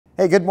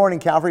Hey, good morning,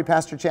 Calvary.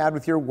 Pastor Chad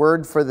with your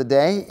word for the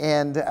day.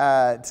 And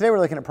today we're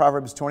looking at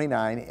Proverbs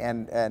 29.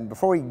 And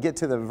before we get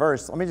to the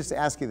verse, let me just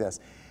ask you this.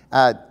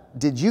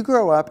 Did you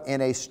grow up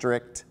in a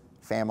strict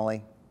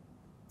family?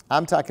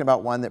 I'm talking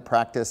about one that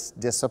practiced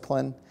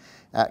discipline,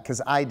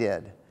 because I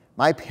did.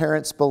 My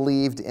parents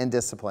believed in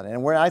discipline.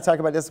 And when I talk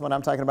about discipline,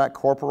 I'm talking about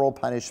corporal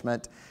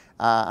punishment.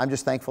 I'm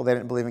just thankful they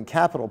didn't believe in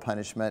capital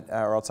punishment,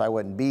 or else I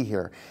wouldn't be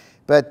here.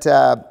 But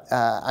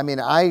I mean,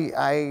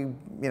 I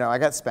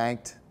got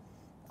spanked.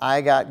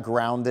 I got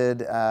grounded.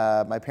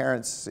 My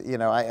parents,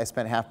 I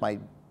spent half my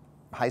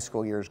high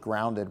school years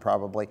grounded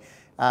probably.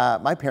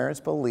 My parents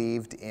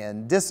believed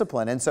in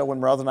discipline. And so when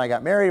Merle and I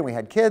got married and we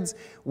had kids,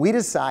 we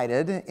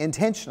decided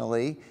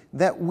intentionally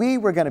that we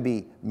were going to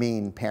be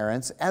mean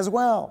parents as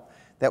well,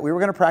 that we were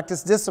going to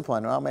practice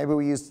discipline. Well, maybe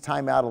we used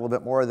time out a little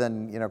bit more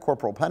than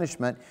corporal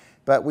punishment,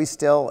 but we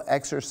still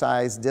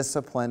exercise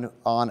discipline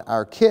on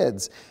our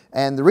kids.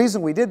 And the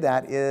reason we did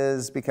that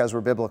is because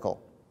we're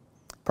biblical.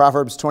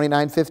 Proverbs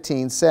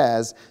 29:15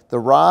 says, "The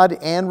rod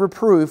and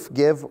reproof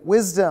give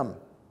wisdom,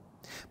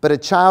 but a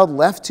child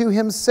left to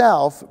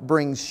himself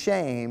brings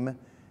shame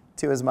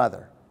to his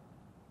mother."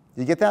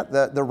 You get that?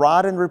 The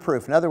rod and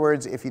reproof. In other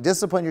words, if you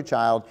discipline your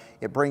child,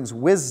 it brings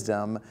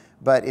wisdom,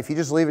 but if you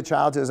just leave a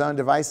child to his own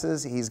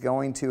devices, he's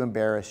going to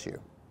embarrass you.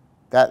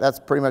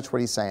 That's pretty much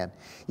what he's saying.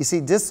 You see,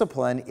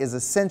 discipline is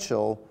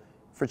essential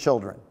for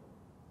children.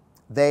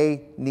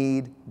 They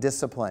need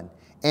discipline.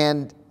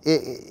 And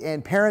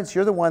parents,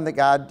 you're the one that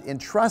God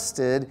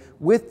entrusted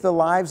with the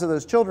lives of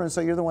those children, so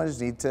you're the one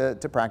who needs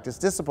to practice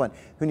discipline,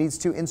 who needs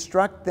to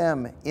instruct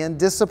them in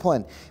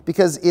discipline,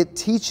 because it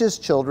teaches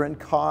children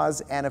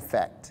cause and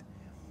effect.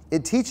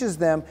 It teaches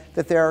them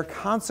that there are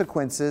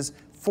consequences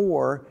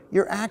for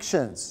your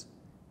actions,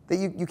 that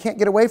you can't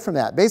get away from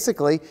that.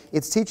 Basically,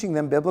 it's teaching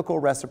them biblical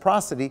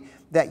reciprocity,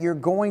 that you're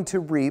going to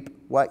reap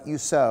what you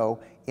sow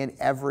in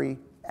every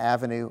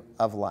avenue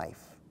of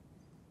life.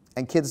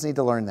 And kids need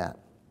to learn that.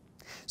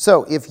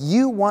 So if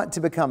you want to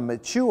become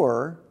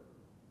mature,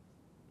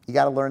 you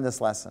got to learn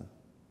this lesson.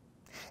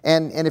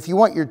 And if you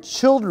want your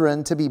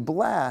children to be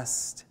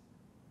blessed,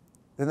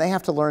 then they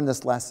have to learn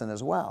this lesson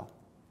as well.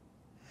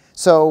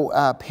 So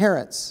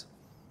parents,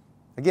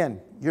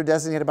 again, you're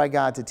designated by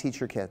God to teach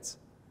your kids.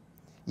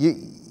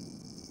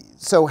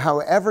 So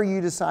however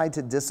you decide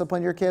to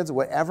discipline your kids,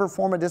 whatever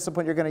form of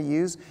discipline you're going to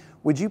use,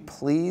 would you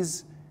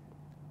please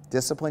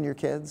discipline your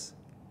kids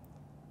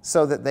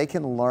so that they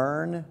can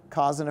learn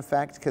cause and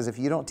effect? Because if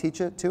you don't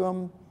teach it to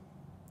them,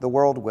 the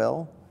world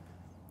will.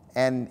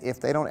 And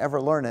if they don't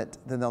ever learn it,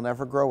 then they'll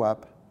never grow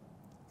up,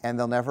 and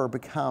they'll never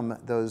become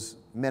those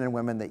men and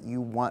women that you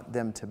want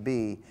them to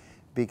be,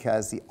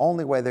 because the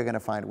only way they're going to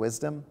find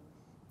wisdom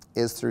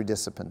is through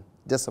discipline.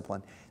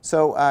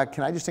 So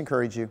can I just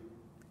encourage you?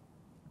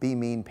 Be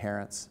mean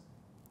parents.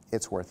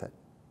 It's worth it.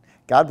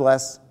 God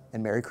bless,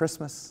 and Merry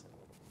Christmas.